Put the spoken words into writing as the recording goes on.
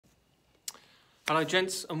Hello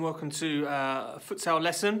gents and welcome to a futsal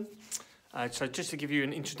lesson. So just to give you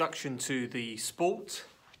an introduction to the sport.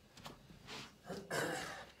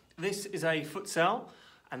 This is a futsal,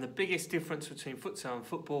 and the biggest difference between futsal and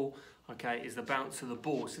football, okay, is the bounce of the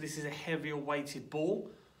ball. So this is a heavier weighted ball,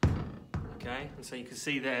 okay, and so you can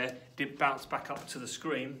see there, it didn't bounce back up to the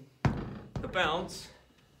screen. The bounce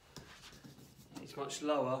is much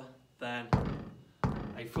lower than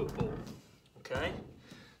a football, okay.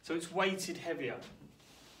 So it's weighted heavier,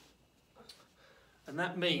 and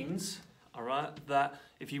that means, all right, that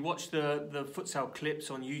if you watch the futsal clips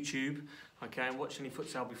on YouTube, okay, and watch any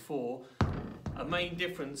futsal before, a main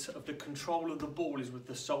difference of the control of the ball is with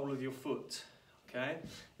the sole of your foot, okay.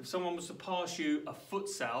 If someone was to pass you a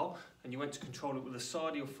futsal and you went to control it with the side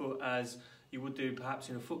of your foot as you would do perhaps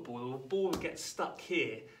in a football, the ball would get stuck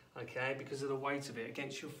here, okay, because of the weight of it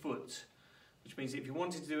against your foot. Which means if you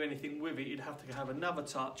wanted to do anything with it, you'd have to have another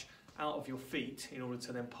touch out of your feet in order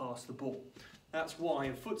to then pass the ball. That's why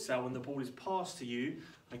in futsal, when the ball is passed to you,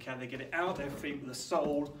 okay, they get it out of their feet with the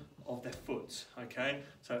sole of their foot, okay?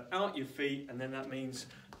 So out your feet, and then that means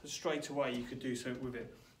that straight away you could do so with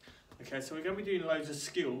it. Okay, so we're going to be doing loads of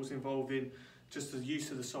skills involving just the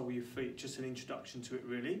use of the sole of your feet, just an introduction to it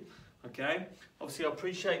really, okay? Obviously I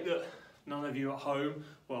appreciate that none of you at home,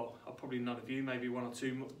 well, probably none of you, maybe one or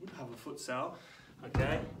two would have a futsal,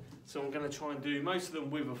 okay? So I'm going to try and do most of them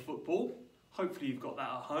with a football. Hopefully you've got that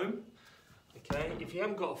at home, okay? If you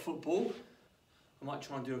haven't got a football, I might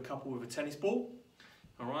try and do a couple with a tennis ball,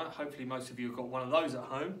 all right? Hopefully most of you have got one of those at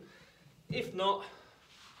home. If not,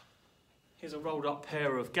 here's a rolled up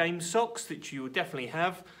pair of game socks that you will definitely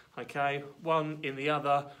have, okay? One in the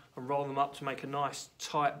other, and roll them up to make a nice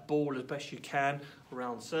tight ball as best you can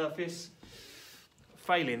around the surface.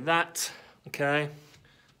 Failing that, okay,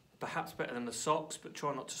 perhaps better than the socks, but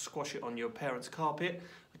try not to squash it on your parents' carpet.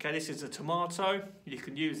 Okay, this is a tomato. You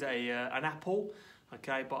can use an apple,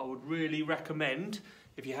 okay, but I would really recommend,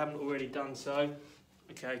 if you haven't already done so,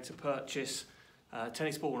 okay, to purchase a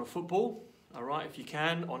tennis ball and a football, all right, if you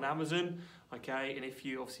can, on Amazon, okay, and if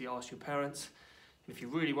you obviously ask your parents, if you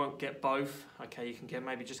really won't get both, okay, you can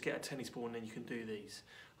maybe just get a tennis ball and then you can do these,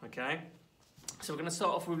 okay? So we're going to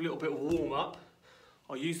start off with a little bit of warm-up.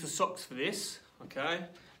 I'll use the socks for this, okay,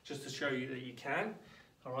 just to show you that you can.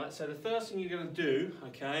 All right, so the first thing you're going to do,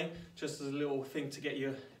 okay, just as a little thing to get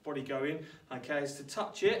your body going, okay, is to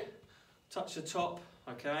touch it, touch the top,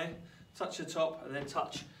 okay, touch the top and then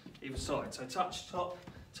touch either side. So touch top,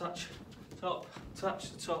 touch top,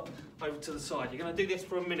 touch the top, over to the side. You're going to do this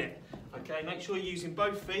for a minute, okay? Make sure you're using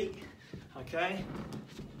both feet, okay?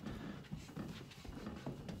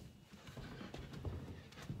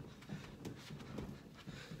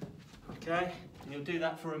 Okay, and you'll do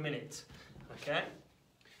that for a minute, okay?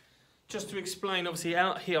 Just to explain, obviously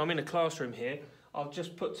out here, I'm in a classroom here, I've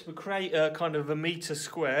just put, to create a kind of a metre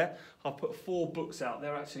square, I've put 4 books out.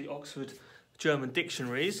 They're actually Oxford German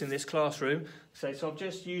dictionaries in this classroom. So I've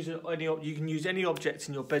just used you can use any object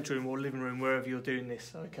in your bedroom or living room, wherever you're doing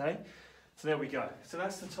this, okay? So there we go. So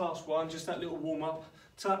that's the task one, just that little warm up.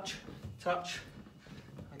 Touch, touch.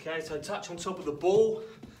 Okay, so touch on top of the ball,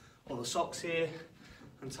 or the socks here,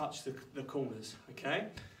 and touch the corners, okay?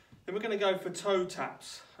 Then we're going to go for toe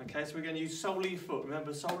taps, okay? So we're going to use sole of your foot.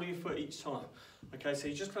 Remember, sole of your foot each time. Okay, so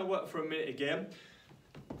you're just going to work for a minute again,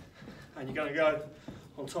 and you're going to go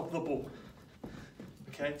on top of the ball.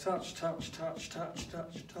 Okay, touch, touch, touch, touch,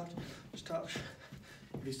 touch, touch, touch.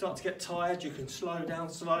 If you start to get tired, you can slow down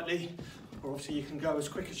slightly, or obviously you can go as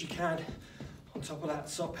quick as you can on top of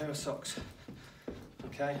that pair of socks.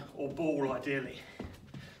 Okay, or ball ideally.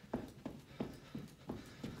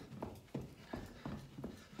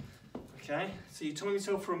 Okay, so you time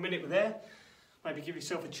yourself for a minute with there. Maybe give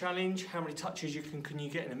yourself a challenge. How many touches can you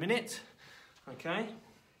get in a minute? Okay.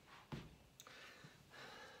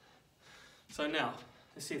 So now,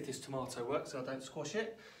 let's see if this tomato works so I don't squash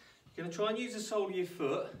it. You're going to try and use the sole of your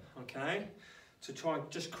foot, okay, to try and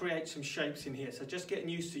just create some shapes in here. So just getting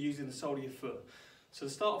used to using the sole of your foot. So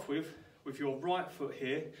to start off with your right foot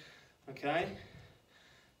here, okay,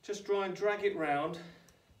 just try and drag it round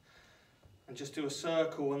and just do a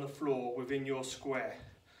circle on the floor within your square.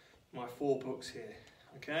 My 4 books here,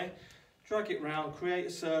 okay. Drag it round, create a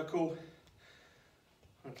circle,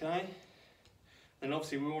 okay. And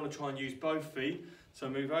obviously we want to try and use both feet. So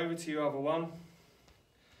move over to your other one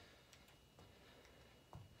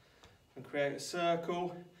and create a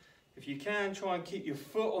circle. If you can, try and keep your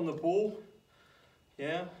foot on the ball,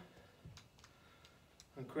 yeah,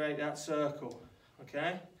 and create that circle,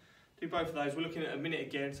 okay? Do both of those. We're looking at a minute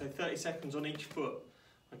again, so 30 seconds on each foot.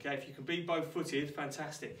 Okay, if you can be both footed,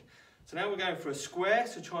 fantastic. So now we're going for a square,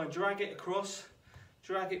 so try and drag it across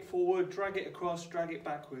drag it forward, drag it across, drag it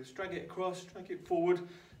backwards, drag it across, drag it forward,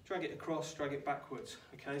 drag it across, drag it backwards,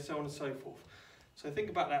 okay, so on and so forth. So think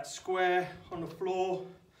about that square on the floor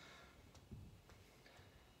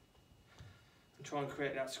and try and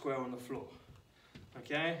create that square on the floor,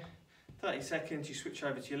 okay. 30 seconds, you switch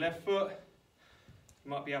over to your left foot.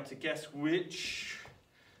 You might be able to guess which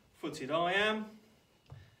footed I am.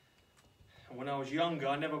 And when I was younger,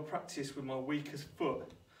 I never practiced with my weakest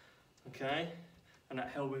foot, okay? And that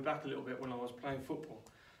held me back a little bit when I was playing football.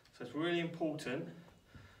 So it's really important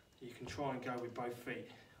that you can try and go with both feet,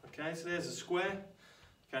 okay? So there's a square,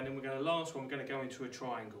 okay, and then we're going to, last one, we're going to go into a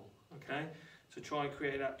triangle, okay? So try and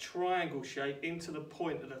create that triangle shape into the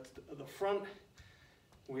point at the front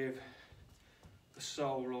with the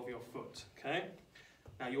sole of your foot, okay?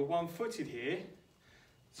 Now you're one-footed here,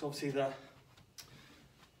 so obviously the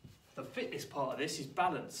fitness part of this is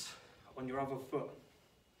balance on your other foot.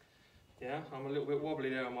 Yeah, I'm a little bit wobbly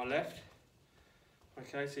there on my left.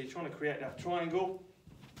 Okay, so you're trying to create that triangle,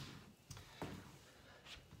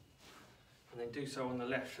 and then do so on the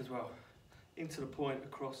left as well. Into the point,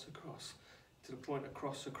 across, across, to the point,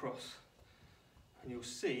 across, across. And you'll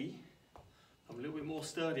see I'm a little bit more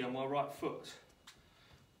sturdy on my right foot.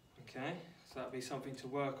 Okay, so that'll be something to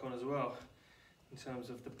work on as well in terms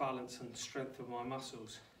of the balance and strength of my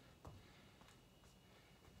muscles.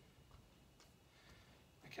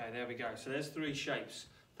 Okay, there we go. So there's 3 shapes.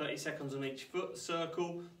 30 seconds on each foot: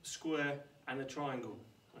 circle, square, and a triangle.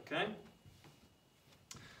 Okay.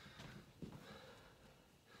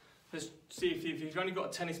 Let's see if you've only got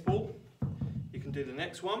a tennis ball, you can do the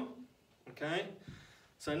next one. Okay.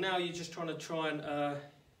 So now you're just trying and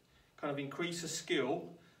kind of increase a skill.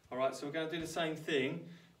 All right. So we're going to do the same thing,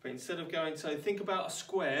 but instead of going, so think about a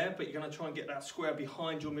square, but you're going to try and get that square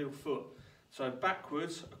behind your middle foot. So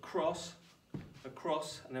backwards, across,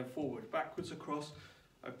 across, and then forward. Backwards, across,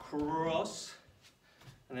 across,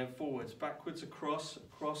 and then forwards. Backwards, across,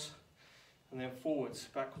 across, and then forwards.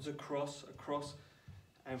 Backwards, across, across,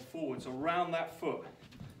 and forwards around that foot.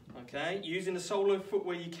 Okay, using the sole of the foot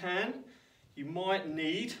where you can. You might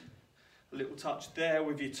need a little touch there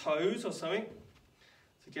with your toes or something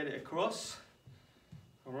to get it across.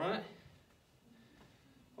 All right.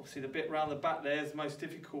 Obviously the bit around the back there is the most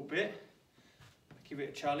difficult bit. Give it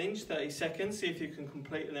a challenge, 30 seconds, see if you can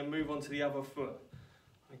complete and then move on to the other foot.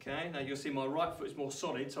 Okay, now you'll see my right foot is more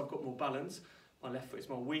solid, so I've got more balance. My left foot is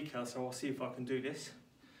more weaker, so I'll see if I can do this.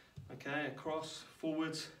 Okay, across,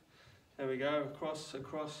 forwards, there we go, across,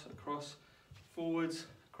 across, across, forwards,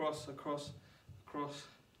 across, across, across,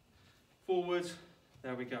 forwards,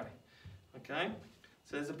 there we go. Okay,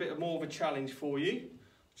 so there's a bit more of a challenge for you.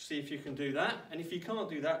 See if you can do that, and if you can't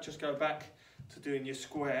do that, just go back to doing your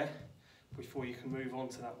square before you can move on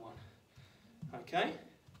to that one. Okay,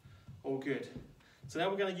 all good. So now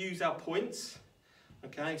we're going to use our points.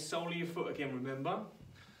 Okay, sole of your foot again, remember.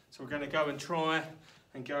 So we're going to go and try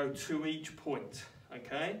and go to each point.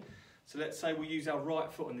 Okay, so let's say we use our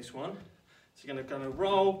right foot on this one. So you're going to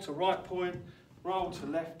roll to right point, roll to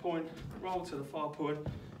left point, roll to the far point.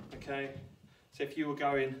 Okay, so if you were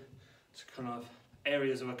going to kind of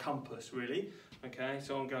areas of a compass, really. Okay,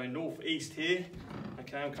 so I'm going north-east here.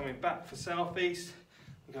 Okay, I'm coming back for south-east.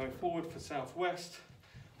 I'm going forward for south-west.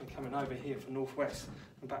 I'm coming over here for north-west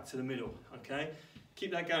and back to the middle. Okay,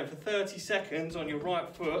 keep that going for 30 seconds on your right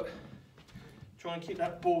foot. Try and keep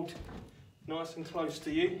that ball nice and close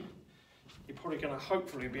to you. You're probably going to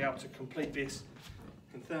hopefully be able to complete this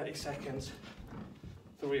in 30 seconds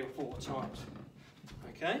 3 or 4 times.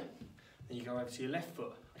 Okay, then you go over to your left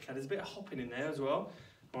foot. Okay, there's a bit of hopping in there as well.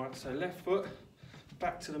 All right, so left foot,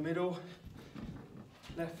 back to the middle,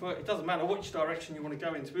 left foot. It doesn't matter which direction you want to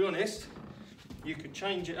go in, to be honest. You could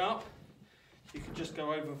change it up. You could just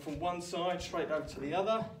go over from one side, straight over to the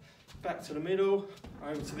other, back to the middle,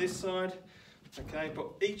 over to this side. Okay, but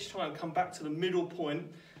each time come back to the middle point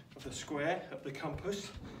of the square, of the compass,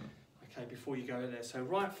 okay, before you go there. So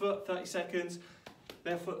right foot, 30 seconds,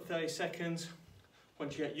 left foot, 30 seconds.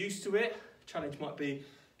 Once you get used to it, challenge might be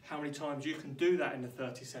how many times you can do that in the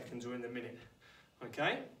 30 seconds or in the minute.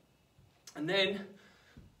 Okay, and then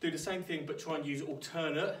do the same thing, but try and use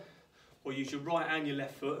alternate, or use your right and your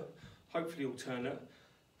left foot, hopefully alternate,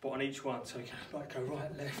 but on each one. So you can like go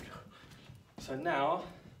right, left. So now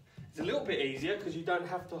it's a little bit easier because you don't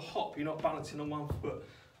have to hop, you're not balancing on one foot.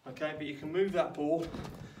 Okay, but you can move that ball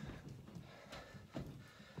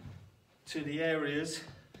to the areas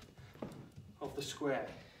of the square.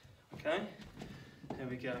 Okay, there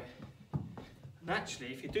we go. And actually,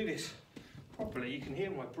 if you do this properly, you can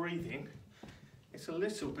hear my breathing. It's a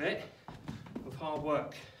little bit of hard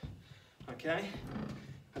work. Okay,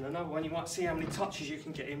 and another one, you might see how many touches you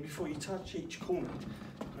can get in before you touch each corner,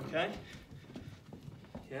 okay?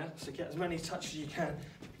 Yeah, so get as many touches as you can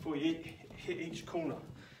before you hit each corner.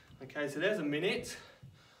 Okay, so there's a minute.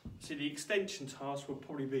 So the extension task will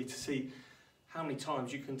probably be to see how many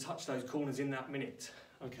times you can touch those corners in that minute,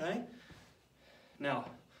 okay? Now,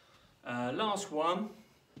 last one,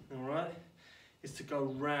 all right, is to go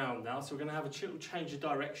round now. So we're gonna have a little change of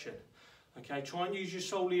direction. Okay, try and use your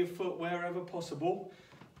sole of your foot wherever possible.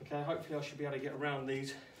 Okay, hopefully I should be able to get around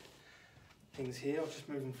these things here. I'll just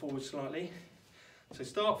move them forward slightly. So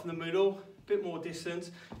start from the middle, a bit more distance.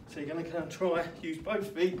 So you're going to try, use both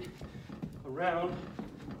feet around,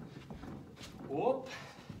 whoop,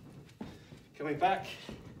 coming back,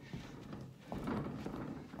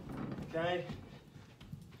 okay,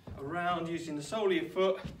 around using the sole of your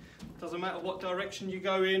foot. Doesn't matter what direction you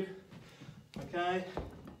go in, okay.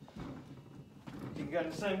 You can go in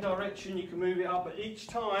the same direction, you can move it up, but each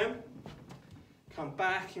time, come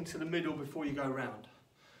back into the middle before you go round.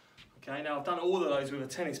 Okay, now I've done all of those with a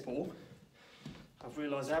tennis ball. I've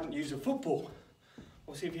realised I haven't used a football.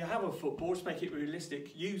 Obviously, if you have a football, just make it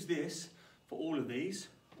realistic. Use this for all of these.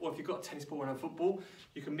 Or if you've got a tennis ball and a football,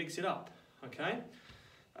 you can mix it up, okay?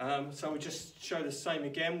 So we'll just show the same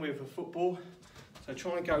again with a football. So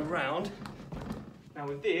try and go round. Now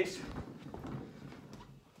with this,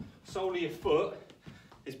 sole of your foot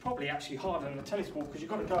is probably actually harder than the tennis ball because you've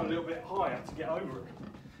got to go a little bit higher to get over it,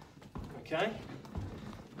 okay?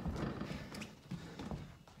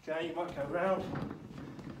 Okay, you might go round.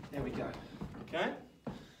 There we go. Okay?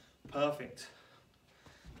 Perfect.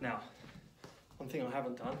 Now, one thing I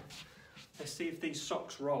haven't done, let's see if these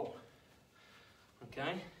socks roll.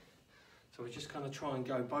 Okay? So we're just going to try and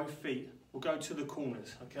go both feet. We'll go to the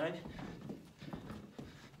corners, okay?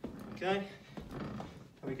 Okay?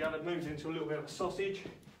 There we go, it moves into a little bit of a sausage.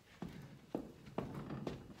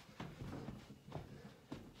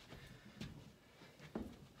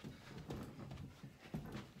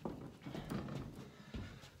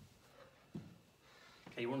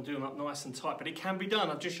 You want to do them up nice and tight, but it can be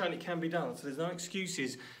done. I've just shown it can be done, so there's no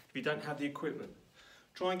excuses if you don't have the equipment.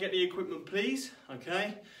 Try and get the equipment, please,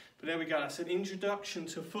 okay? But there we go, that's an introduction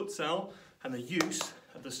to futsal and the use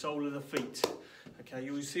of the sole of the feet. Okay,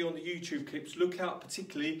 you will see on the YouTube clips, look out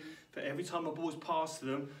particularly for every time a ball's passed to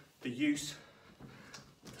them, the use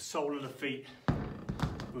of the sole of the feet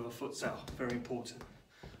with a futsal, very important.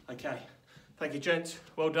 Okay, thank you gents,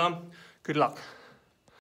 well done, good luck.